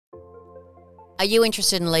Are you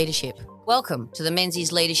interested in leadership? Welcome to the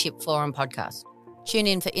Menzies Leadership Forum podcast. Tune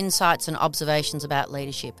in for insights and observations about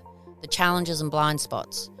leadership, the challenges and blind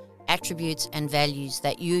spots, attributes and values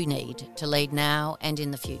that you need to lead now and in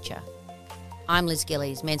the future. I'm Liz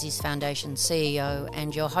Gillies, Menzies Foundation CEO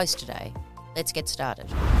and your host today. Let's get started.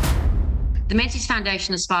 The Menzies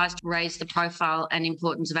Foundation aspires to raise the profile and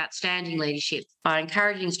importance of outstanding leadership by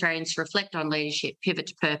encouraging Australians to reflect on leadership, pivot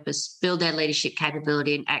to purpose, build their leadership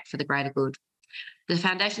capability and act for the greater good. The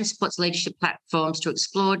Foundation supports leadership platforms to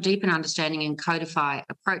explore, deepen understanding and codify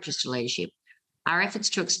approaches to leadership. Our efforts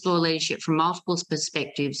to explore leadership from multiple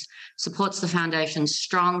perspectives supports the Foundation's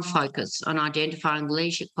strong focus on identifying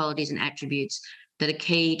leadership qualities and attributes that are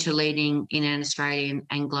key to leading in an Australian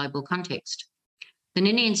and global context. The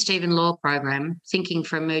Ninian Stephen Law Program, Thinking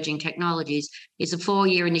for Emerging Technologies, is a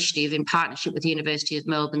 4-year initiative in partnership with the University of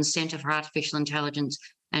Melbourne's Centre for Artificial Intelligence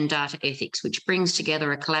and Data Ethics, which brings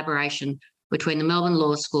together a collaboration between the Melbourne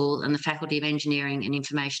Law School and the Faculty of Engineering and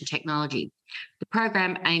Information Technology. The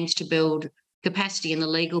program aims to build capacity in the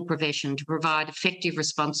legal profession to provide effective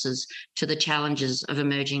responses to the challenges of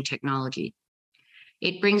emerging technology.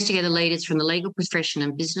 It brings together leaders from the legal profession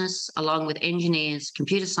and business, along with engineers,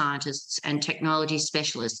 computer scientists, and technology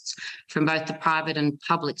specialists from both the private and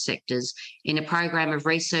public sectors in a program of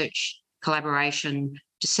research, collaboration,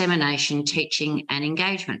 dissemination, teaching, and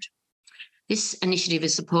engagement. This initiative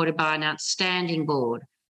is supported by an outstanding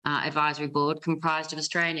advisory board comprised of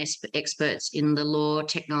Australian experts in the law,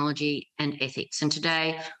 technology and ethics. And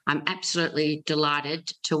today I'm absolutely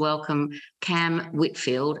delighted to welcome Cam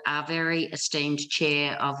Whitfield, our very esteemed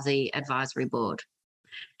chair of the advisory board.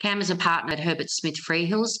 Cam is a partner at Herbert Smith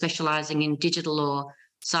Freehills, specialising in digital law,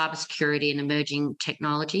 cybersecurity and emerging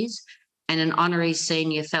technologies, and an honorary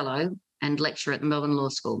senior fellow and lecturer at the Melbourne Law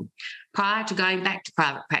School. Prior to going back to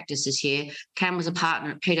private practice this year, Cam was a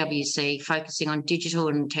partner at PwC, focusing on digital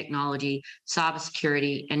and technology,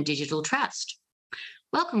 cybersecurity and digital trust.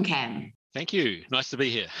 Welcome, Cam. Thank you. Nice to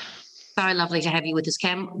be here. So lovely to have you with us,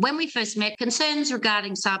 Cam. When we first met, concerns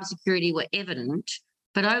regarding cybersecurity were evident,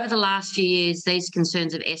 but over the last few years, these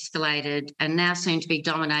concerns have escalated and now seem to be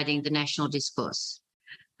dominating the national discourse.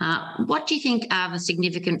 What do you think are the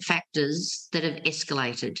significant factors that have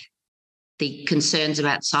escalated the concerns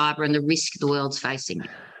about cyber and the risk the world's facing?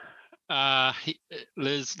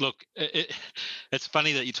 Liz, look, it's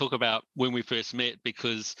funny that you talk about when we first met,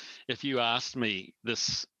 because if you asked me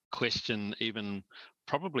this question even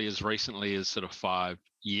probably as recently as sort of 5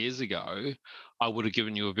 years ago, I would have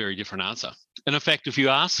given you a very different answer. And in fact, if you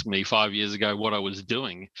asked me 5 years ago what I was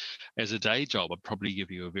doing as a day job, I'd probably give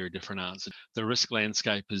you a very different answer. The risk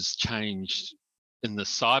landscape has changed in the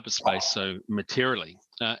cyberspace so materially.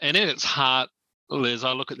 And at its heart, Liz,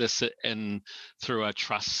 I look at this through a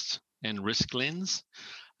trust and risk lens,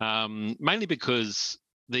 mainly because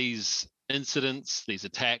these incidents, these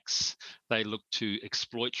attacks, they look to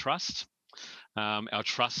exploit trust, our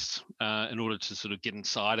trust, in order to sort of get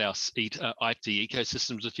inside our IT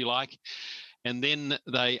ecosystems, if you like, and then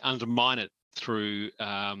they undermine it through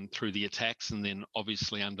the attacks, and then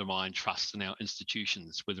obviously undermine trust in our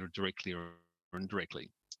institutions, whether directly or indirectly.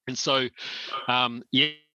 And so,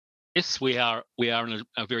 yes, we are in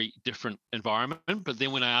a very different environment. But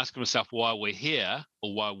then when I ask myself why we're here,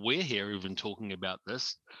 or why we're here even talking about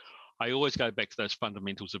this, I always go back to those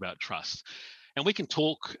fundamentals about trust. And we can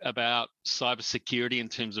talk about cybersecurity in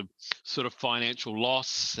terms of sort of financial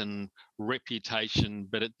loss and reputation,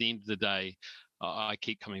 but at the end of the day, I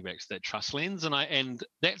keep coming back to that trust lens, and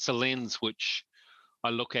that's a lens which I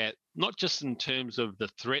look at not just in terms of the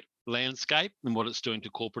threat landscape and what it's doing to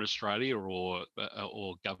corporate Australia or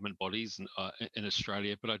government bodies in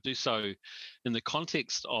Australia, but I do so in the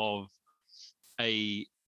context of a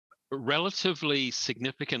relatively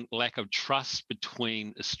significant lack of trust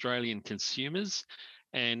between Australian consumers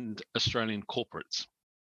and Australian corporates.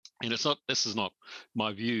 And this is not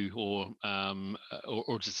my view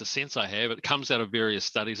or just a sense I have. It comes out of various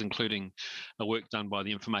studies, including a work done by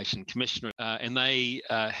the Information Commissioner, and they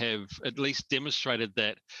have at least demonstrated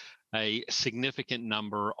that a significant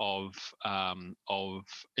number of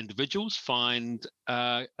individuals find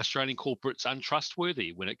Australian corporates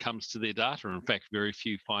untrustworthy when it comes to their data. In fact, very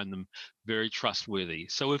few find them very trustworthy.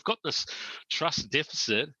 So we've got this trust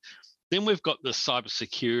deficit. Then we've got the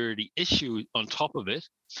cybersecurity issue on top of it,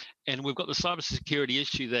 and we've got the cybersecurity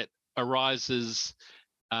issue that arises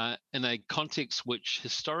in a context which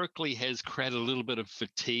historically has created a little bit of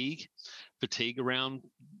fatigue around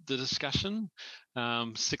the discussion.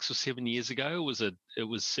 6 or 7 years ago, it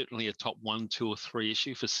was certainly a top 1, 2, or 3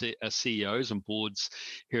 issue for CEOs and boards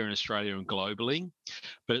here in Australia and globally.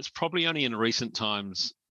 But it's probably only in recent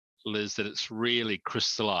times Liz, that it's really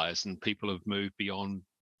crystallized and people have moved beyond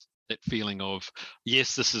that feeling of,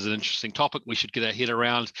 yes, this is an interesting topic we should get our head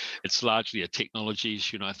around. It's largely a technology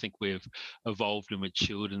issue, and I think we've evolved and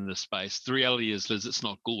matured in this space. The reality is, Liz, it's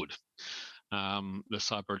not good. The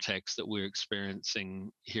cyber attacks that we're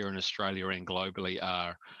experiencing here in Australia and globally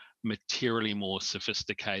are materially more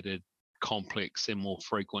sophisticated, complex, and more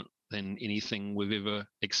frequent than anything we've ever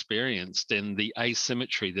experienced. And the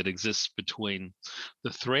asymmetry that exists between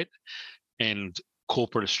the threat and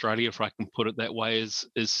corporate Australia, if I can put it that way, is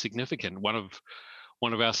significant. One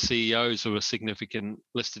of our CEOs of a significant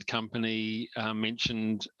listed company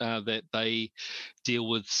mentioned that they deal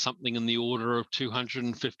with something in the order of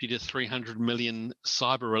 250 to 300 million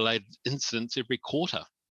cyber-related incidents every quarter.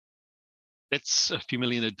 That's a few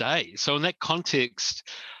million a day. So in that context,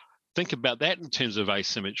 think about that in terms of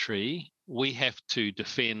asymmetry. We have to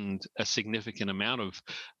defend a significant amount of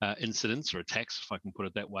incidents or attacks, if I can put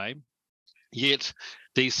it that way. Yet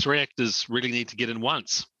these threat actors really need to get in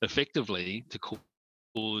once effectively to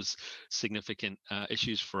cause significant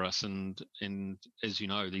issues for us. And as you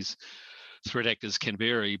know, these threat actors can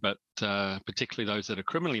vary, but particularly those that are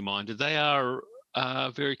criminally minded, they are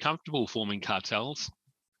very comfortable forming cartels,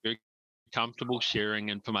 very comfortable sharing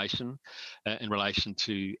information in relation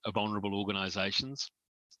to vulnerable organizations.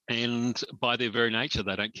 And by their very nature,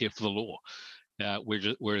 they don't care for the law.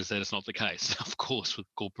 Whereas that is not the case, of course, with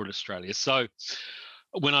corporate Australia. So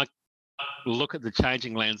when I look at the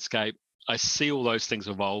changing landscape, I see all those things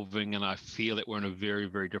evolving, and I feel that we're in a very,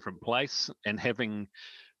 very different place. And having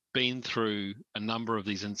been through a number of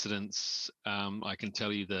these incidents, I can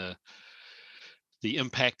tell you the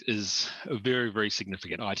impact is very, very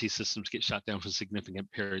significant. IT systems get shut down for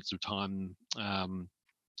significant periods of time.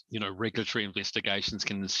 Regulatory investigations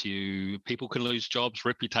can ensue. People can lose jobs.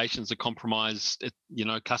 Reputations are compromised.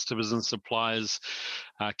 Customers and suppliers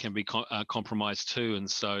can be compromised too. And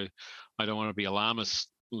so I don't want to be alarmist,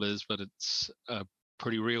 Liz, but it's a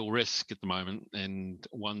pretty real risk at the moment, and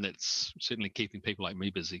one that's certainly keeping people like me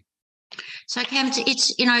busy. So, Cam,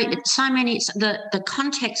 it's so many. The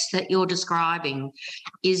context that you're describing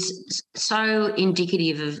is so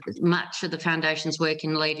indicative of much of the Foundation's work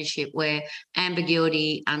in leadership, where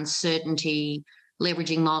ambiguity, uncertainty,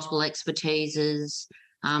 leveraging multiple expertises,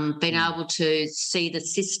 being able to see the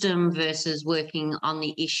system versus working on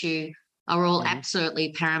the issue are all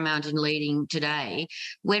absolutely paramount in leading today.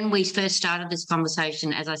 When we first started this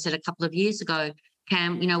conversation, as I said a couple of years ago,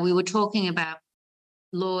 Cam, we were talking about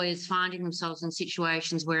lawyers finding themselves in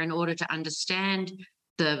situations where, in order to understand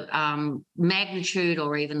the magnitude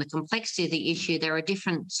or even the complexity of the issue, there are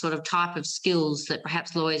different sort of type of skills that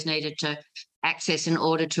perhaps lawyers needed to access in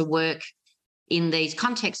order to work in these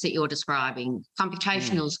contexts that you're describing: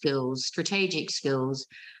 computational skills, strategic skills,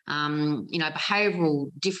 behavioural,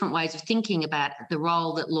 different ways of thinking about the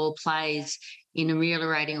role that law plays in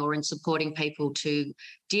ameliorating or in supporting people to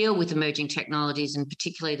deal with emerging technologies, and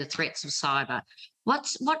particularly the threats of cyber.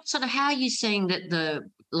 How are you seeing that the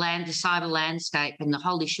cyber landscape and the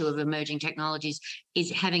whole issue of emerging technologies is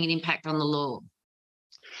having an impact on the law?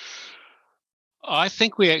 I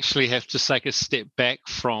think we actually have to take a step back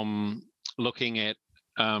from looking at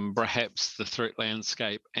perhaps the threat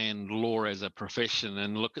landscape and law as a profession,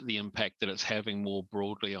 and look at the impact that it's having more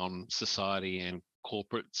broadly on society and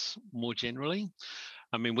corporates more generally.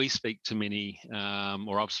 I mean, we speak to many,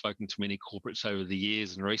 or I've spoken to many corporates over the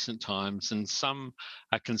years in recent times, and some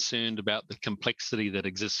are concerned about the complexity that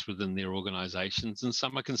exists within their organisations, and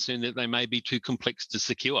some are concerned that they may be too complex to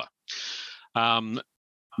secure.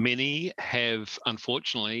 Many have,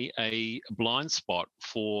 unfortunately, a blind spot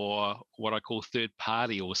for what I call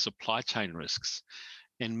third-party or supply chain risks.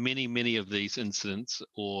 And many of these incidents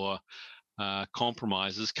or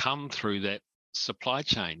compromises come through that supply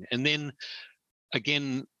chain. And then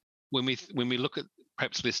again, when we look at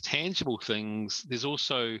perhaps less tangible things, there's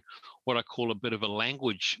also what I call a bit of a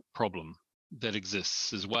language problem that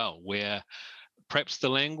exists as well, where perhaps the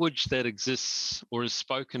language that exists or is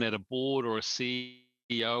spoken at a board or a CEO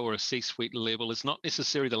or a C-suite level is not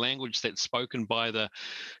necessarily the language that's spoken by the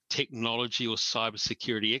technology or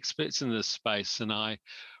cybersecurity experts in this space. And I,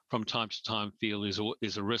 from time to time, feel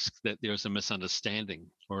there's a risk that there is a misunderstanding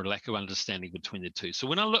or a lack of understanding between the two. So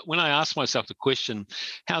when I ask myself the question,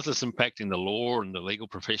 how's this impacting the law and the legal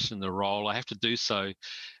profession, the role, I have to do so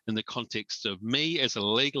in the context of me as a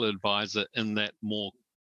legal advisor in that more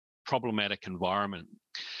problematic environment.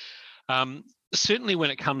 Certainly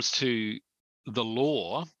when it comes to the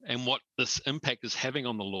law and what this impact is having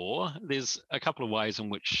on the law, there's a couple of ways in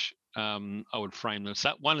which I would frame this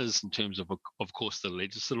up. One is in terms of course, the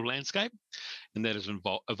legislative landscape, and that is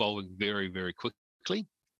evolving very, very quickly.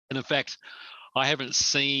 And in fact, I haven't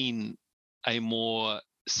seen a more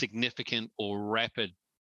significant or rapid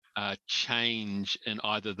change in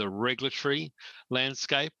either the regulatory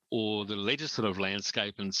landscape or the legislative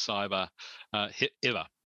landscape in cyber ever,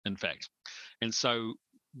 in fact. And so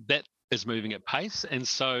that is moving at pace. And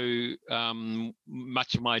so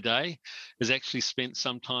much of my day is actually spent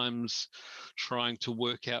sometimes trying to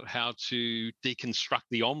work out how to deconstruct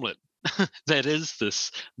the omelette that is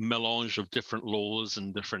this melange of different laws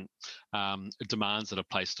and different demands that are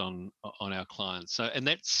placed on our clients. So, and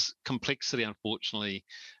that's complexity, unfortunately,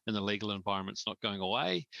 in the legal environment's not going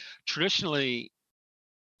away. Traditionally,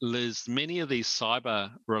 Liz, many of these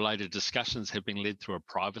cyber-related discussions have been led through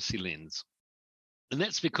a privacy lens, and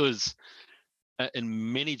that's because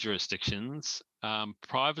in many jurisdictions,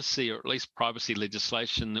 privacy, or at least privacy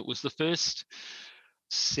legislation, it was the first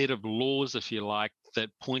set of laws, if you like, that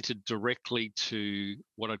pointed directly to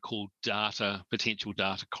what I'd call potential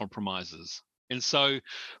data compromises. And so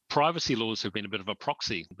privacy laws have been a bit of a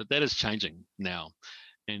proxy, but that is changing now.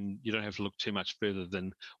 And you don't have to look too much further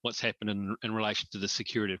than what's happened in relation to the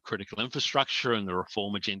security of critical infrastructure and the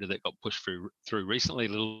reform agenda that got pushed through recently. A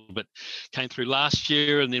little bit came through last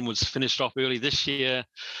year and then was finished off early this year.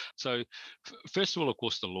 So first of all, of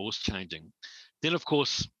course, the law's changing. Then, of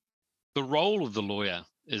course, the role of the lawyer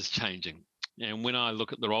is changing. And when I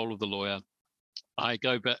look at the role of the lawyer, I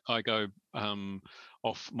go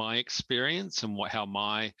off my experience and how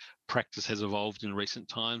my practice has evolved in recent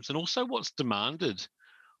times, and also what's demanded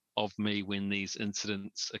of me when these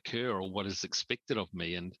incidents occur, or what is expected of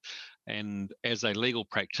me. And as a legal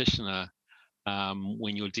practitioner,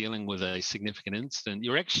 when you're dealing with a significant incident,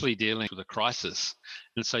 you're actually dealing with a crisis.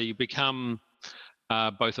 And so you become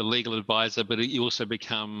both a legal advisor, but you also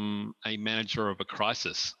become a manager of a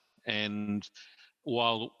crisis. And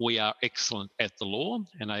while we are excellent at the law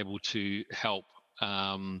and able to help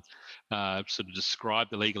sort of describe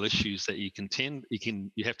the legal issues that you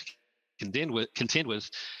have to contend with,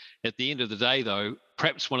 at the end of the day, though,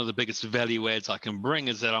 perhaps one of the biggest value adds I can bring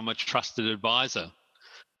is that I'm a trusted advisor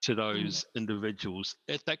to those individuals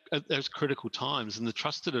at those critical times. And the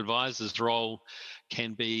trusted advisor's role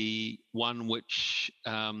can be one which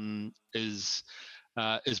is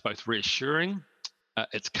both reassuring,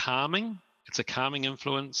 it's calming. It's a calming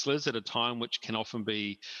influence, Liz, at a time which can often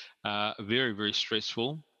be very, very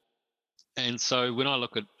stressful. And so when I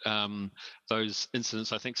look at those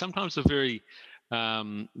incidents, I think sometimes the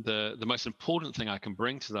most important thing I can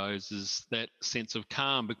bring to those is that sense of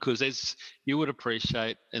calm, because as you would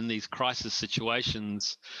appreciate in these crisis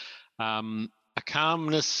situations, a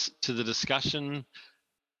calmness to the discussion,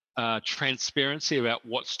 transparency about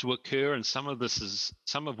what's to occur, and some of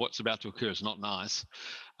what's about to occur is not nice,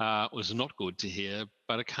 was not good to hear,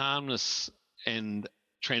 but a calmness and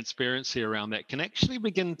transparency around that can actually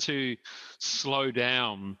begin to slow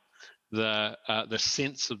down the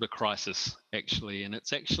sense of the crisis, actually. And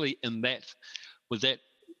it's actually with that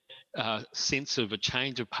sense of a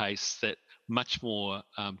change of pace that much more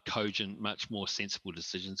cogent, much more sensible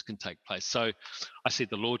decisions can take place. So I see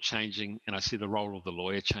the law changing, and I see the role of the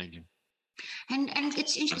lawyer changing. And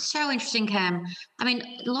it's so interesting, Cam. I mean,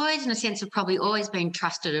 lawyers, in a sense, have probably always been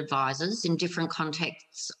trusted advisors in different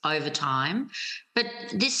contexts over time, but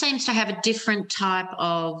this seems to have a different type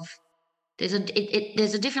of. There's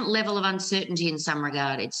a different level of uncertainty in some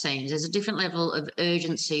regard, it seems. There's a different level of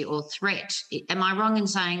urgency or threat. Am I wrong in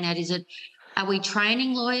saying that? Are we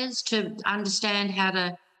training lawyers to understand how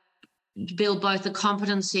to build both the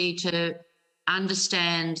competency to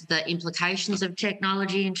understand the implications of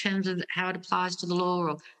technology in terms of how it applies to the law,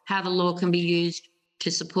 or how the law can be used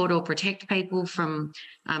to support or protect people from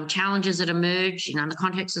challenges that emerge in the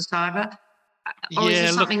context of cyber? Or is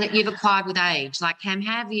this something that you've acquired with age? Like, Cam,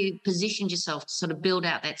 how have you positioned yourself to sort of build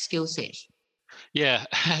out that skill set? Yeah,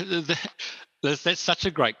 that's such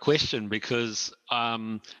a great question, because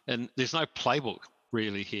and there's no playbook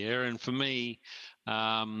really here. And for me,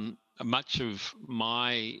 much of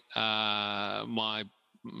my my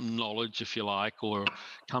knowledge, if you like, or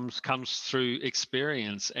comes through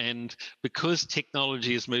experience. And because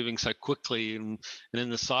technology is moving so quickly, and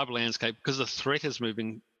in the cyber landscape, because the threat is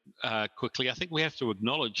moving quickly, I think we have to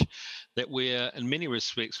acknowledge that in many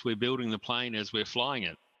respects, we're building the plane as we're flying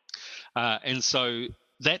it. And so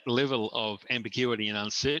that level of ambiguity and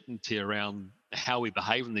uncertainty around how we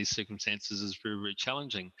behave in these circumstances is very, very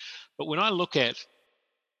challenging. But when I look at,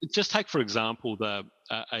 just take, for example,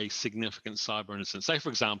 a significant cyber incident. Say, for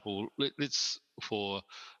example, let's, for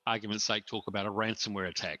argument's sake, talk about a ransomware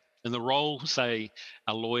attack. And the role, say,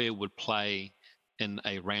 a lawyer would play in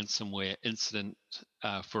a ransomware incident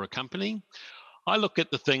for a company, I look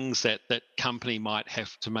at the things that that company might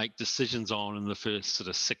have to make decisions on in the first sort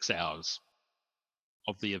of 6 hours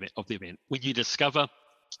of the event. When you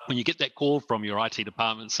get that call from your IT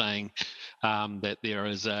department saying that there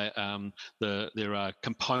is there are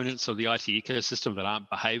components of the IT ecosystem that aren't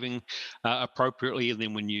behaving appropriately, and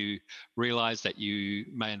then when you realise that you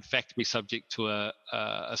may in fact be subject to a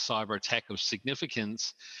cyber attack of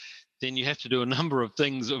significance, then you have to do a number of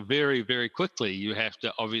things very, very quickly. You have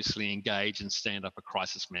to obviously engage and stand up a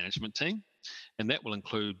crisis management team, and that will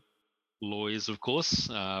include lawyers, of course,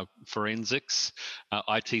 forensics,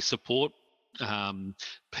 IT support,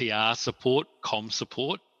 PR support, com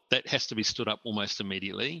support. That has to be stood up almost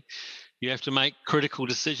immediately. You have to make critical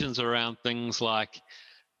decisions around things like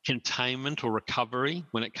containment or recovery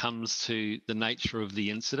when it comes to the nature of the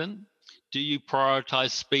incident. Do you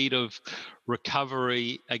prioritize speed of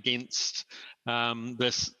recovery against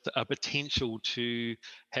this potential to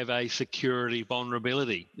have a security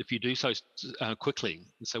vulnerability if you do so quickly?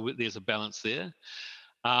 So there's a balance there.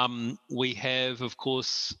 We have, of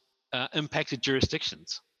course, impacted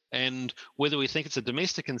jurisdictions. And whether we think it's a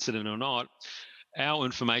domestic incident or not, our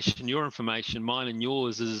information, your information, mine and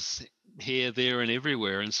yours is here, there, and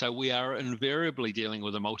everywhere. And so we are invariably dealing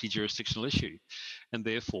with a multi-jurisdictional issue. And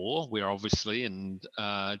therefore, we're obviously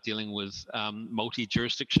dealing with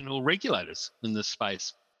multi-jurisdictional regulators in this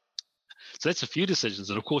space. So that's a few decisions.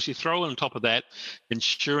 And of course, you throw on top of that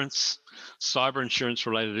insurance, cyber insurance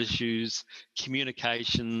related issues,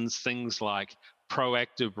 communications, things like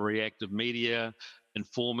proactive, reactive media,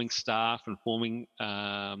 informing staff, informing key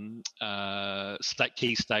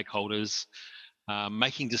stakeholders,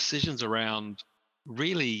 making decisions around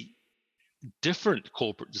really different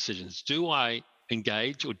corporate decisions. Do I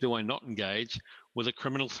engage or do I not engage with a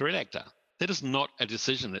criminal threat actor? That is not a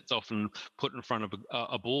decision that's often put in front of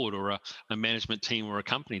a board or a management team or a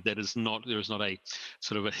company. There is not a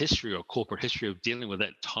sort of a history or corporate history of dealing with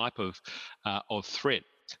that type of threat.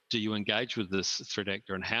 Do you engage with this threat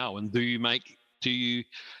actor, and how? And do you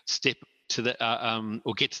step to that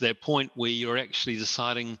or get to that point where you're actually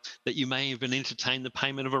deciding that you may even entertain the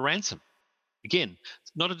payment of a ransom? Again,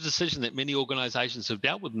 it's not a decision that many organizations have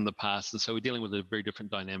dealt with in the past. And so we're dealing with a very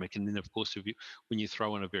different dynamic. And then, of course, when you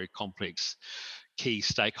throw in a very complex key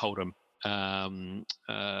stakeholder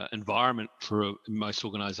environment for most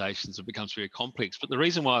organizations, it becomes very complex. But the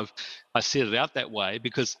reason why I set it out that way,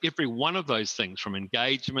 because every one of those things, from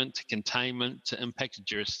engagement to containment to impacted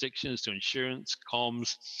jurisdictions to insurance,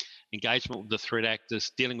 comms, engagement with the threat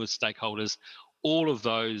actors, dealing with stakeholders, all of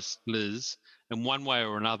those, Liz, in one way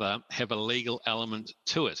or another, have a legal element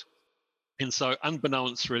to it. And so,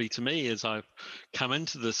 unbeknownst really to me, as I've come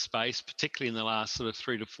into this space, particularly in the last sort of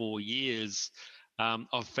 3 to 4 years,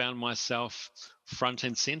 I've found myself front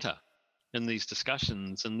and center in these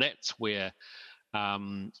discussions. And that's where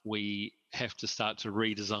we have to start to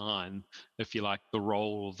redesign, if you like, the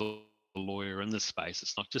role of the lawyer in this space.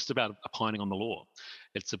 It's not just about opining on the law.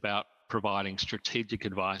 It's about providing strategic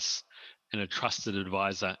advice and a trusted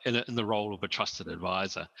advisor, in the role of a trusted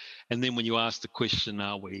advisor. And then when you ask the question,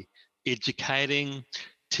 are we educating,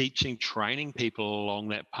 teaching, training people along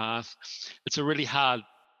that path? It's a really hard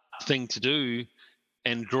thing to do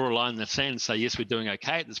and draw a line in the sand and say, yes, we're doing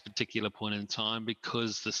okay at this particular point in time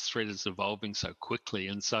because this threat is evolving so quickly.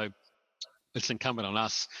 And so it's incumbent on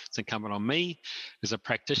us, it's incumbent on me as a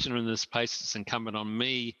practitioner in this space, it's incumbent on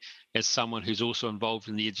me as someone who's also involved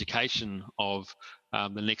in the education of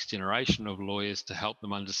the next generation of lawyers to help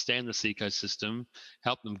them understand this ecosystem,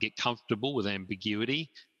 help them get comfortable with ambiguity,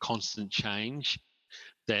 constant change,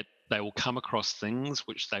 that they will come across things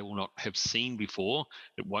which they will not have seen before.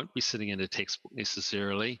 It won't be sitting in a textbook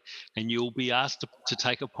necessarily, and you'll be asked to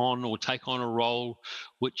take upon or take on a role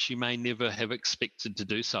which you may never have expected to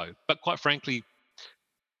do so. But quite frankly,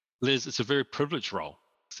 Liz, it's a very privileged role.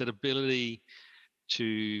 It's that ability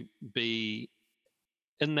to be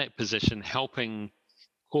in that position, helping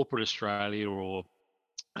corporate Australia or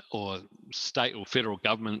state or federal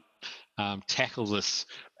government tackle this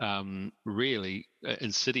really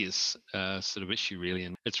insidious sort of issue, really.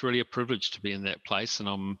 And it's really a privilege to be in that place, and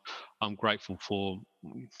I'm grateful for,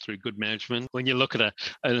 through good management, when you look at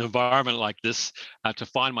an environment like this, to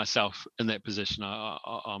find myself in that position.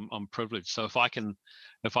 I'm privileged. So if I can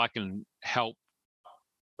help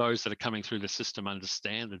those that are coming through the system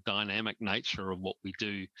understand the dynamic nature of what we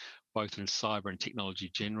do, both in cyber and technology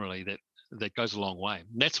generally, that goes a long way.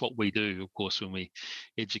 And that's what we do, of course, when we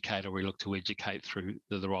educate, or we look to educate through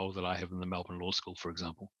the role that I have in the Melbourne Law School, for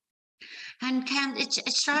example. And Cam, it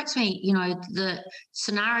strikes me, you know, the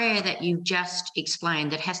scenario that you've just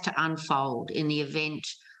explained that has to unfold in the event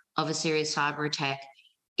of a serious cyber attack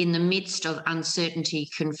in the midst of uncertainty,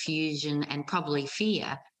 confusion, and probably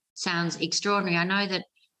fear sounds extraordinary. I know that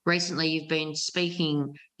recently you've been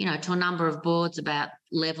speaking, to a number of boards about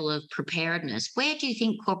level of preparedness. Where do you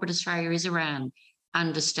think corporate Australia is around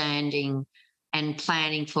understanding and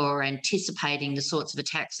planning for, anticipating the sorts of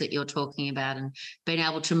attacks that you're talking about, and being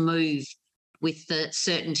able to move with the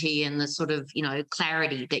certainty and the sort of,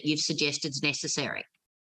 clarity that you've suggested is necessary?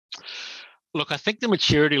 Look, I think the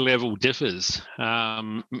maturity level differs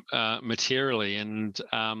materially, and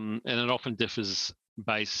it often differs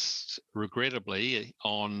based, regrettably,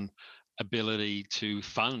 on ability to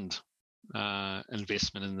fund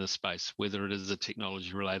investment in this space, whether it is a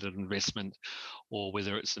technology-related investment, or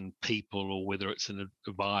whether it's in people, or whether it's in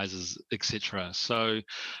advisors, etc. So,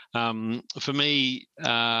 for me,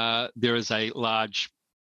 there is a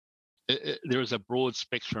broad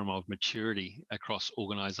spectrum of maturity across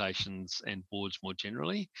organisations and boards more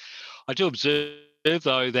generally. I do observe,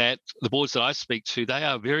 though, that the boards that I speak to, they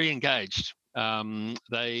are very engaged.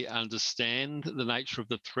 They understand the nature of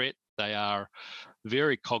the threat. They are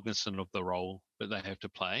very cognizant of the role that they have to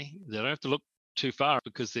play. They don't have to look too far,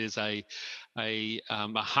 because there's a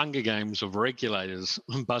Hunger Games of regulators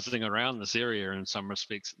buzzing around this area in some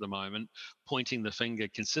respects at the moment, pointing the finger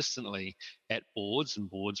consistently at boards, and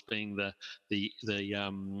boards being the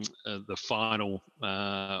final,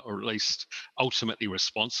 or at least ultimately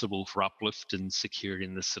responsible for uplift and security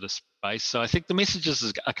in this sort of space. So I think the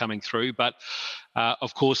messages are coming through, but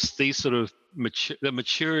of course these sort of the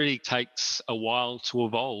maturity takes a while to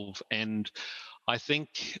evolve, and I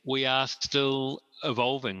think we are still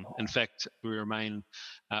evolving. In fact, we remain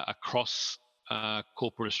across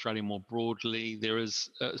corporate Australia more broadly. There is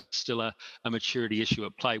still a maturity issue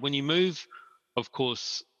at play. When you move, of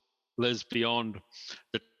course, Liz, beyond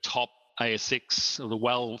the top ASX, or the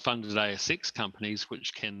well-funded ASX companies,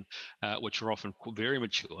 which are often very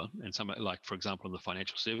mature, and some, like for example in the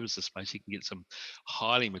financial services space, you can get some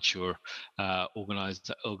highly mature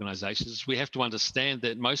organisations. We have to understand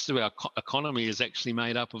that most of our economy is actually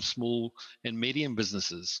made up of small and medium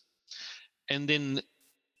businesses. And then,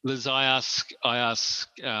 Liz, I ask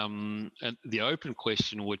the open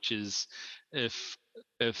question, which is, if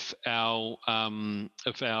our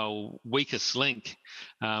weakest link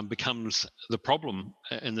becomes the problem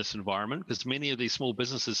in this environment, because many of these small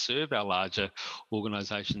businesses serve our larger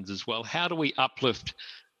organisations as well, how do we uplift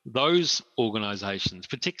those organisations,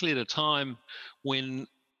 particularly at a time when,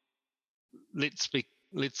 let's be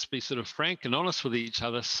sort of frank and honest with each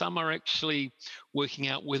other, some are actually working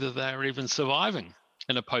out whether they're even surviving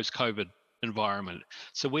in a post-COVID environment.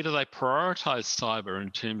 So where do they prioritize cyber in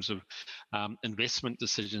terms of investment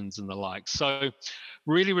decisions and the like? So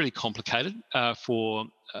really, really complicated for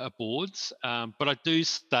boards. But I do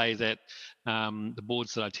say that the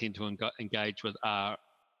boards that I tend to engage with are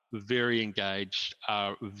very engaged,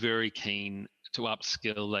 are very keen to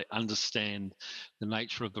upskill. They understand the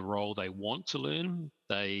nature of the role they want to learn.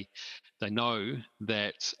 They know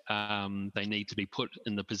that they need to be put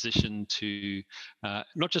in the position to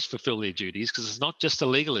not just fulfill their duties, because it's not just a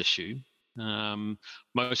legal issue.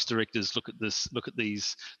 Most directors look at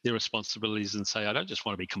their responsibilities and say, I don't just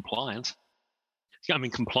want to be compliant. I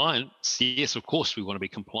mean, compliance, yes, of course we want to be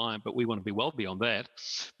compliant, but we want to be well beyond that,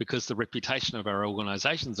 because the reputation of our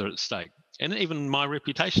organisations are at stake. And even my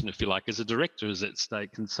reputation, if you like, as a director is at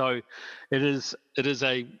stake. And so it is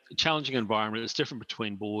a challenging environment. It's different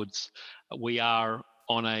between boards. We are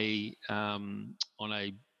on a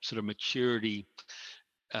sort of maturity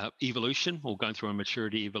evolution, or going through a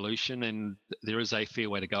maturity evolution, and there is a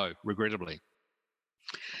fair way to go, regrettably.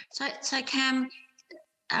 So Cam,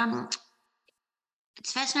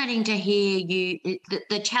 it's fascinating to hear you.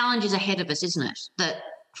 The challenge is ahead of us, isn't it? The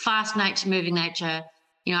fast nature, moving nature.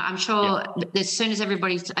 I'm sure as soon as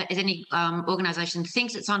any organisation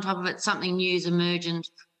thinks it's on top of it, something new is emergent,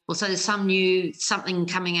 or so there's something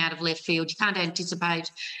coming out of left field. You can't anticipate.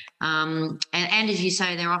 And as you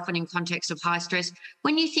say, they're often in context of high stress.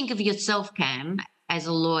 When you think of yourself, Cam, as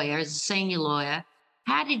a lawyer, as a senior lawyer,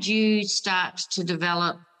 how did you start to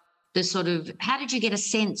develop how did you get a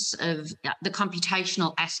sense of the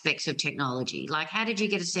computational aspects of technology? Like, how did you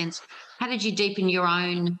deepen your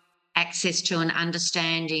own access to an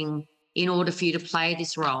understanding in order for you to play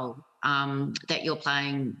this role that you're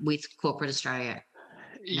playing with corporate Australia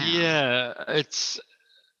now? Yeah,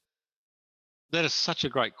 that is such a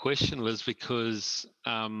great question, Liz, because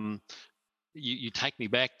you take me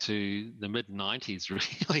back to the mid-90s,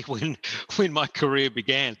 really, when my career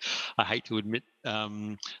began. I hate to admit,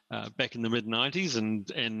 back in the mid-90s,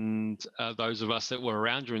 and those of us that were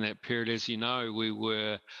around during that period, as you know, we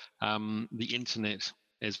were the internet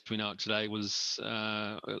as we know it today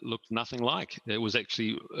looked nothing like. It was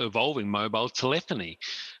actually evolving. Mobile telephony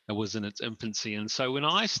was in its infancy. And so when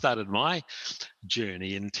I started my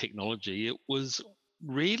journey in technology, it was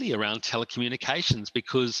really around telecommunications,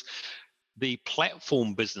 because the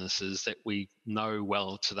platform businesses that we know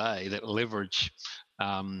well today that leverage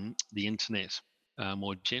the internet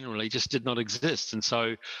more generally just did not exist. And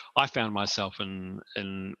so I found myself in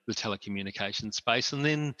the telecommunications space. And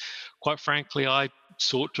then, quite frankly, I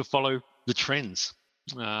sought to follow the trends.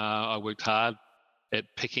 I worked hard at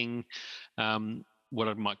picking what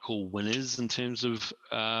I might call winners in terms of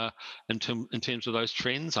terms of those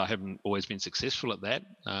trends. I haven't always been successful at that.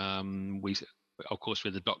 Of course,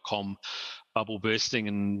 with the .com bubble bursting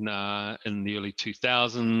in the early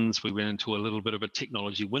 2000s, we went into a little bit of a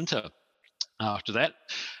technology winter after that,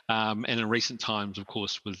 and in recent times, of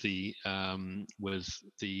course, with the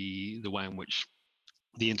way in which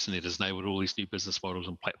the internet has enabled all these new business models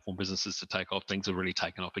and platform businesses to take off, things have really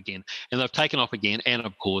taken off again. And they've taken off again, and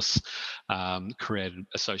of course, created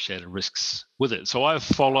associated risks with it. So I've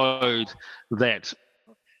followed that,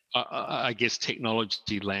 I guess,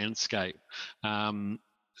 technology landscape.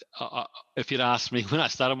 If you'd asked me when I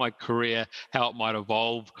started my career how it might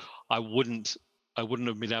evolve, I wouldn't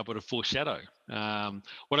have been able to foreshadow.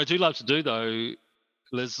 What I do love to do, though,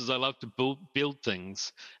 Liz, is I love to build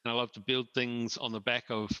things, and I love to build things on the back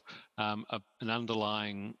of an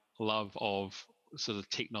underlying love of sort of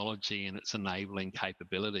technology and its enabling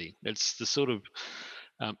capability. It's the sort of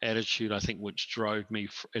attitude, I think, which drove me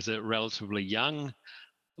as a relatively young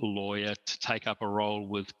lawyer to take up a role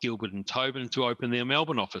with Gilbert and Tobin to open their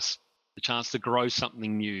Melbourne office. The chance to grow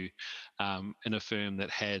something new in a firm that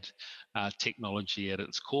had technology at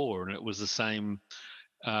its core. And it was the same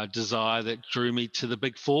desire that drew me to the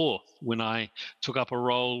Big Four when I took up a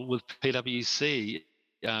role with PwC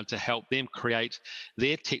to help them create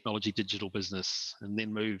their technology digital business, and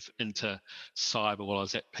then move into cyber while I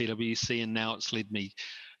was at PwC. And now it's led me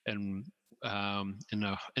in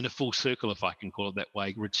a full circle, if I can call it that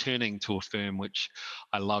way, returning to a firm which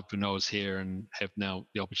I loved when I was here, and have now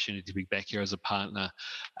the opportunity to be back here as a partner,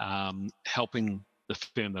 helping the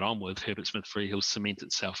firm that I'm with, Herbert Smith Freehills, cement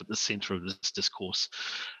itself at the centre of this discourse.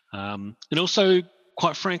 And also,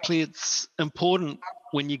 quite frankly, it's important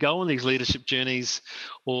when you go on these leadership journeys,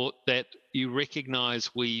 or that you recognise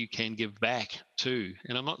where you can give back too.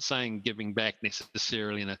 And I'm not saying giving back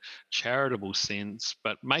necessarily in a charitable sense,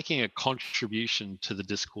 but making a contribution to the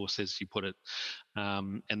discourse, as you put it.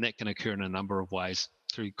 And that can occur in a number of ways,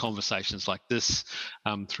 through conversations like this,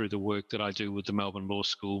 through the work that I do with the Melbourne Law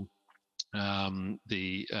School,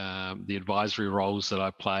 the advisory roles that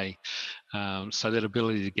I play. So that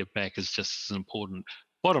ability to give back is just as important.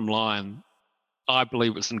 Bottom line, I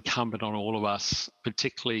believe it's incumbent on all of us,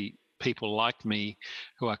 particularly people like me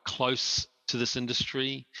who are close to this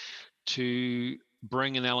industry, to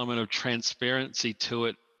bring an element of transparency to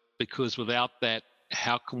it, because without that,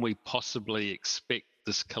 how can we possibly expect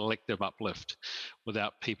this collective uplift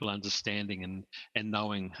without people understanding and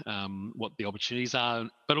knowing what the opportunities are,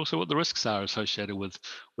 but also what the risks are associated with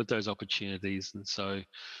those opportunities. And so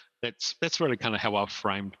that's really kind of how I've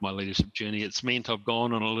framed my leadership journey. It's meant I've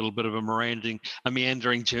gone on a little bit of a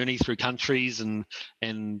meandering journey through countries and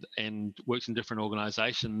worked in different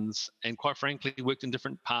organisations, and quite frankly worked in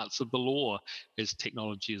different parts of the law as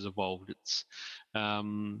technology has evolved.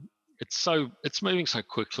 It's moving so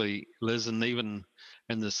quickly, Liz, and even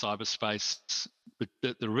in the cyberspace,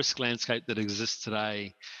 the risk landscape that exists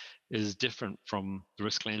today is different from the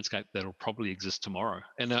risk landscape that will probably exist tomorrow.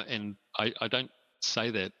 And I don't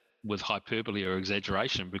say that with hyperbole or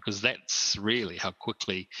exaggeration, because that's really how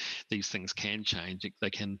quickly these things can change.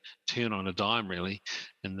 They can turn on a dime, really,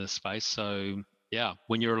 in this space. So yeah,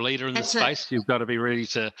 when you're a leader in this space, you've got to be ready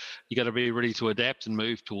to adapt and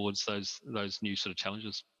move towards those new sort of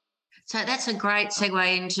challenges. So that's a great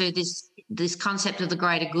segue into this concept of the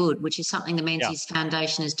greater good, which is something the Menzies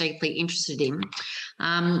Foundation is deeply interested in.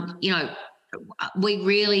 We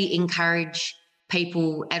really encourage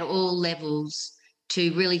people at all levels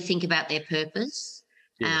to really think about their purpose,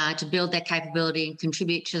 to build their capability and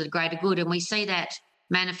contribute to the greater good. And we see that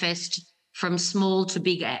manifest from small to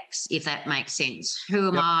big acts, if that makes sense. Who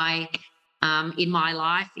am I in my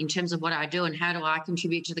life in terms of what I do, and how do I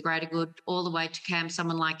contribute to the greater good, all the way to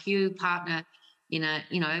someone like you, partner in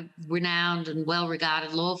a renowned and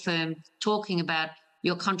well-regarded law firm, talking about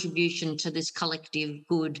your contribution to this collective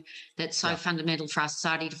good that's so fundamental for our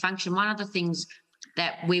society to function. One of the things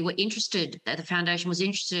that the foundation was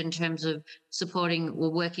interested in terms of supporting or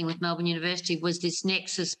working with Melbourne University was this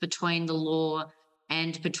nexus between the law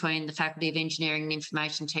and between the Faculty of Engineering and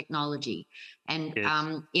Information Technology. And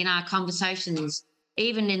Yes. in our conversations,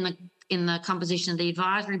 even in the composition of the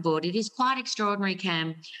advisory board, it is quite extraordinary,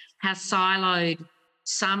 Cam, how siloed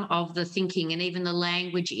some of the thinking and even the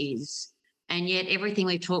language is. And yet everything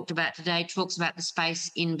we've talked about today talks about the space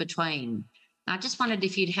in between. I just wondered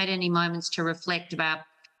if you'd had any moments to reflect about,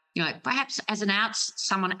 perhaps as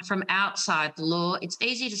someone from outside the law, it's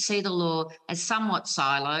easy to see the law as somewhat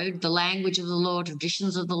siloed. The language of the law,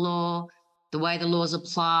 traditions of the law, the way the law is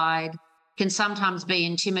applied can sometimes be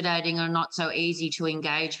intimidating or not so easy to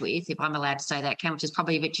engage with, if I'm allowed to say that, Cam, which is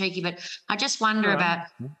probably a bit cheeky. But I just wonder about,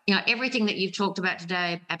 everything that you've talked about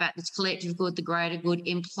today about this collective good, the greater good,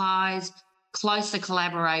 implies closer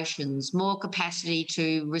collaborations, more capacity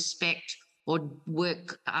to respect or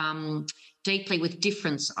work deeply with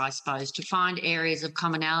difference, I suppose, to find areas of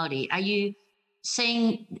commonality. Are you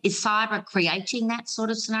seeing, is cyber creating that sort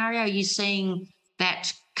of scenario? Are you seeing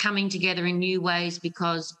that coming together in new ways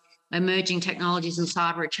because emerging technologies and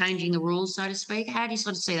cyber are changing the rules, so to speak? How do you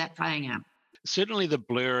sort of see that playing out? Certainly the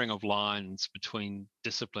blurring of lines between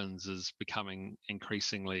disciplines is becoming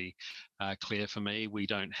increasingly clear for me. We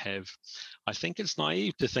don't have, I think it's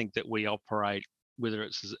naive to think that we operate, whether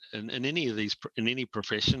it's in any of these, in any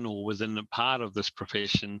profession or within a part of this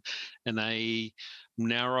profession, in a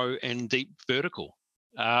narrow and deep vertical.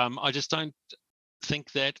 I just don't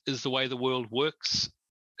think that is the way the world works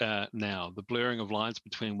now. The blurring of lines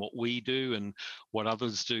between what we do and what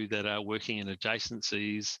others do that are working in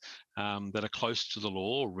adjacencies that are close to the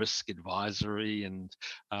law, risk advisory and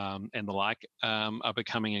the like, are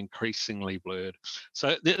becoming increasingly blurred.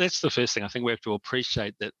 So that's the first thing. I think we have to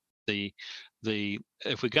appreciate that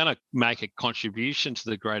if we're going to make a contribution to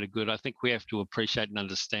the greater good, I think we have to appreciate and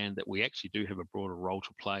understand that we actually do have a broader role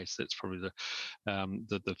to play. So that's probably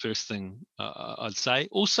the first thing I'd say.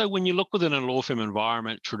 Also, when you look within a law firm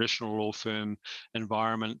environment, traditional law firm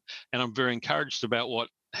environment, and I'm very encouraged about what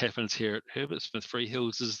happens here at Herbert Smith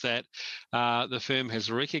Freehills, is that the firm has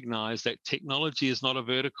recognised that technology is not a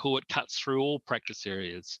vertical; it cuts through all practice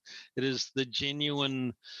areas. It is the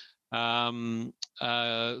genuine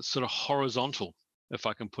sort of horizontal, if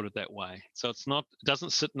I can put it that way. So it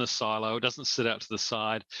doesn't sit in a silo, it doesn't sit out to the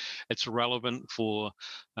side. It's relevant for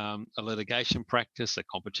a litigation practice, a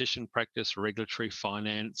competition practice, regulatory,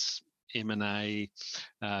 finance, M&A,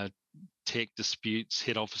 tech disputes,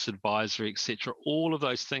 head office advisory, etc. All of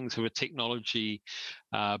those things have a technology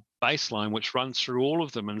baseline which runs through all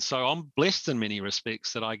of them. And so I'm blessed in many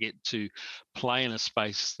respects that I get to play in a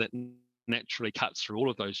space that naturally cuts through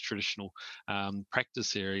all of those traditional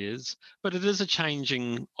practice areas. But it is a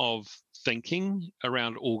changing of thinking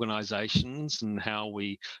around organizations and how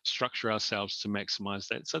we structure ourselves to maximize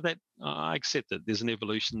that. So that I accept that there's an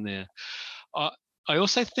evolution there. I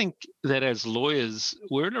also think that as lawyers,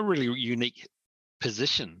 we're in a really unique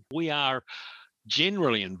position. We are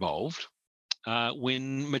generally involved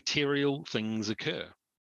when material things occur.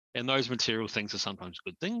 And those material things are sometimes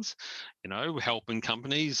good things, helping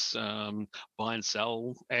companies buy and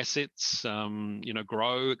sell assets,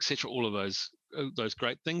 grow, etc. All of those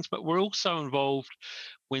great things. But we're also involved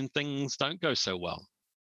when things don't go so well.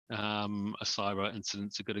 A cyber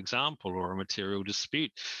incident's a good example, or a material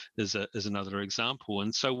dispute is another example.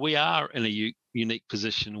 And so we are in a unique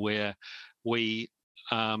position where we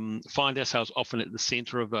find ourselves often at the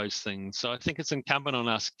center of those things. So I think it's incumbent on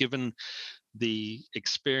us, given the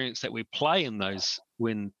experience that we play in those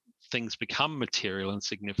when things become material and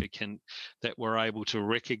significant, that we're able to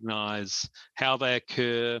recognize how they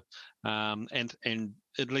occur and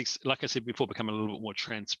at least, like I said before, become a little bit more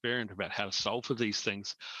transparent about how to solve for these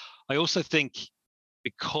things. I also think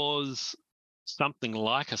because something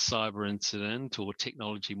like a cyber incident or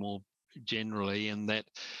technology more generally, and that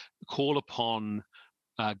call upon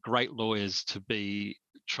great lawyers to be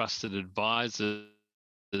trusted advisors,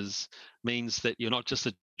 means that you're not just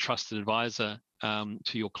a trusted advisor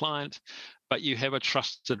to your client, but you have a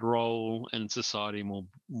trusted role in society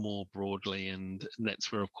more broadly, and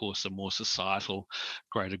that's where, of course, a more societal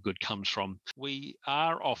greater good comes from. We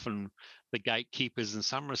are often the gatekeepers in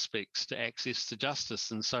some respects to access to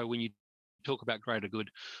justice, and so when you talk about greater good,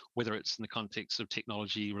 whether it's in the context of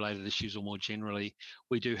technology-related issues or more generally,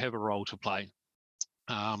 we do have a role to play.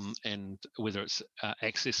 And whether it's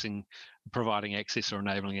providing access or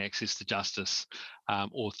enabling access to justice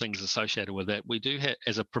or things associated with that, we do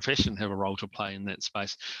as a profession have a role to play in that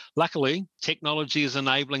space. Luckily, technology is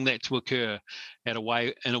enabling that to occur in a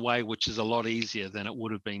way which is a lot easier than it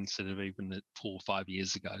would have been sort of even 4 or 5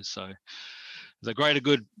 years ago. So the greater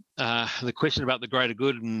good, the question about the greater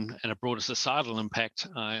good and a broader societal impact,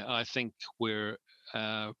 I think we're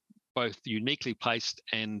both uniquely placed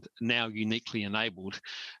and now uniquely enabled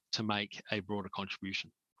to make a broader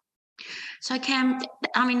contribution. So Cam,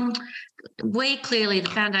 I mean,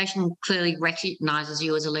 the foundation clearly recognises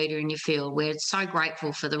you as a leader in your field. We're so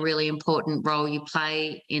grateful for the really important role you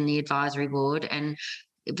play in the advisory board, and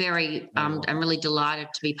I'm really delighted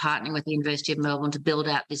to be partnering with the University of Melbourne to build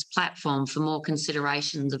out this platform for more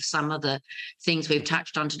considerations of some of the things we've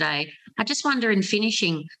touched on today. I just wonder, in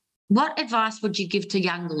finishing, what advice would you give to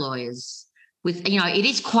younger lawyers? It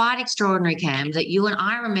is quite extraordinary, Cam, that you and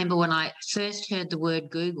I remember when I first heard the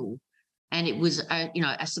word Google, and it was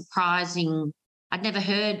a surprising. I'd never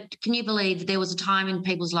heard. Can you believe that there was a time in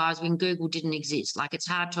people's lives when Google didn't exist? Like, it's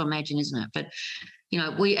hard to imagine, isn't it? But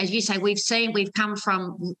as you say, we've come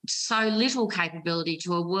from so little capability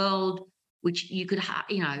to a world which you could,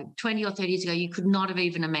 20 or 30 years ago, you could not have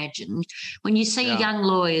even imagined. When you see young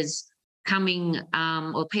lawyers coming,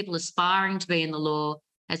 or people aspiring to be in the law,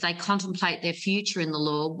 as they contemplate their future in the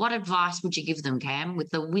law, what advice would you give them, Cam, with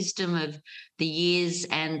the wisdom of the years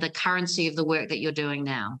and the currency of the work that you're doing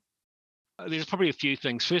now? There's probably a few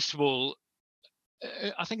things. First of all,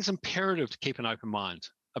 I think it's imperative to keep an open mind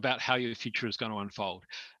about how your future is going to unfold.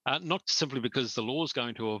 Not simply because the law is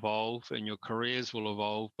going to evolve and your careers will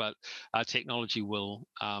evolve, but technology will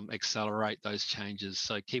accelerate those changes.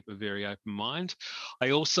 So keep a very open mind.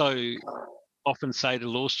 I also often say to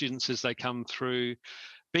law students as they come through,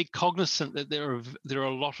 be cognizant that there are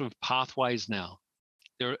a lot of pathways now.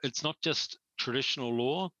 It's not just traditional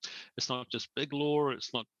law, it's not just big law,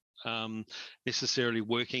 it's not necessarily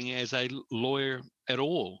working as a lawyer at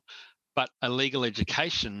all, but a legal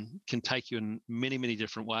education can take you in many, many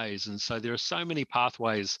different ways. And so there are so many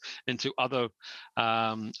pathways into other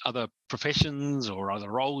professions or other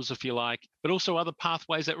roles, if you like, but also other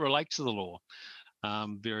pathways that relate to the law.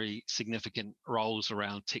 Very significant roles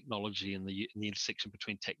around technology and the intersection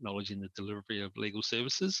between technology and the delivery of legal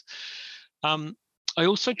services. I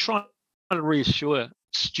also try to reassure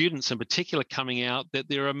students in particular coming out that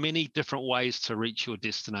there are many different ways to reach your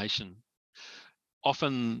destination.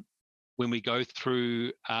 Often when we go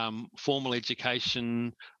through formal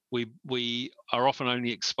education, we are often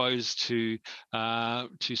only exposed to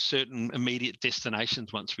certain immediate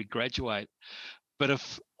destinations once we graduate. But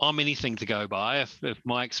if I'm anything to go by, if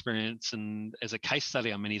my experience and as a case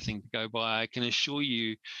study I'm anything to go by, I can assure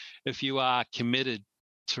you, if you are committed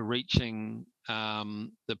to reaching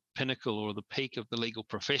the pinnacle or the peak of the legal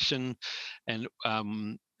profession and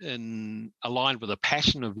aligned with a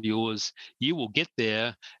passion of yours, you will get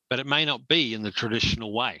there, but it may not be in the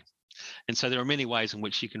traditional way. And so there are many ways in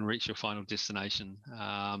which you can reach your final destination,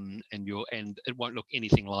 and it won't look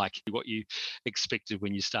anything like what you expected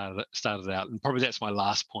when you started out. And probably that's my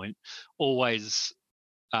last point. Always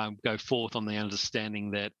go forth on the understanding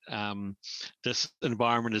that this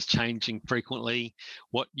environment is changing frequently.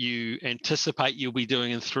 What you anticipate you'll be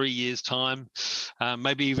doing in 3 years' time,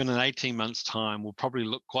 maybe even in 18 months' time, will probably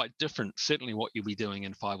look quite different. Certainly what you'll be doing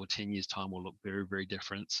in 5 or 10 years' time will look very, very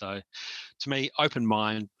different. So to me, open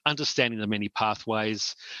mind, understanding the many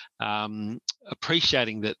pathways,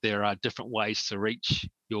 appreciating that there are different ways to reach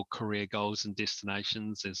your career goals and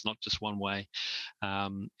destinations. There's not just one way,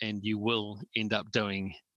 and you will end up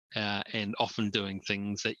doing and often doing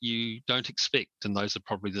things that you don't expect, and those are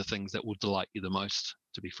probably the things that will delight you the most,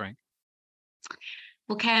 to be frank.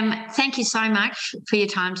 Well, Cam, thank you so much for your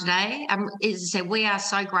time today. As I said, we are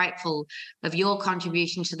so grateful of your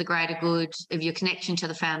contribution to the greater good, of your connection to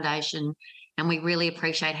the foundation, and we really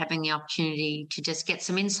appreciate having the opportunity to just get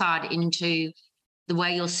some insight into the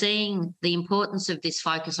way you're seeing the importance of this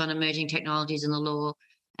focus on emerging technologies in the law,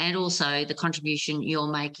 and also the contribution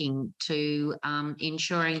you're making to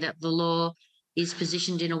ensuring that the law is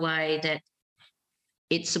positioned in a way that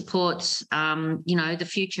it supports, the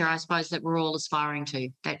future, I suppose, that we're all aspiring to,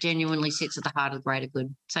 that genuinely sits at the heart of the greater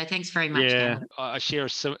good. So thanks very much. Yeah, Cam. I share a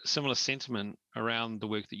similar sentiment around the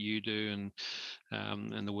work that you do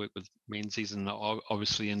and the work with Menzies, and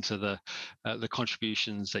obviously into the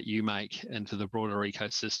contributions that you make into the broader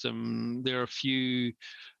ecosystem. There are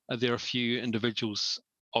a few individuals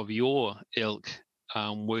of your ilk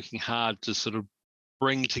working hard to sort of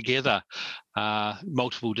bring together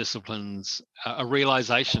multiple disciplines, a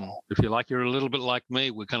realization, if you like. You're a little bit like me.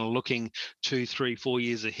 We're kind of looking 2, 3, 4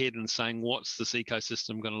 years ahead and saying, what's this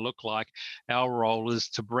ecosystem going to look like? Our role is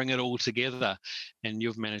to bring it all together, and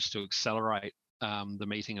you've managed to accelerate the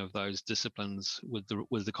meeting of those disciplines with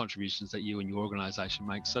the contributions that you and your organisation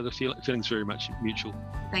make. So the feeling's very much mutual.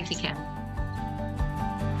 Thank you, Cam.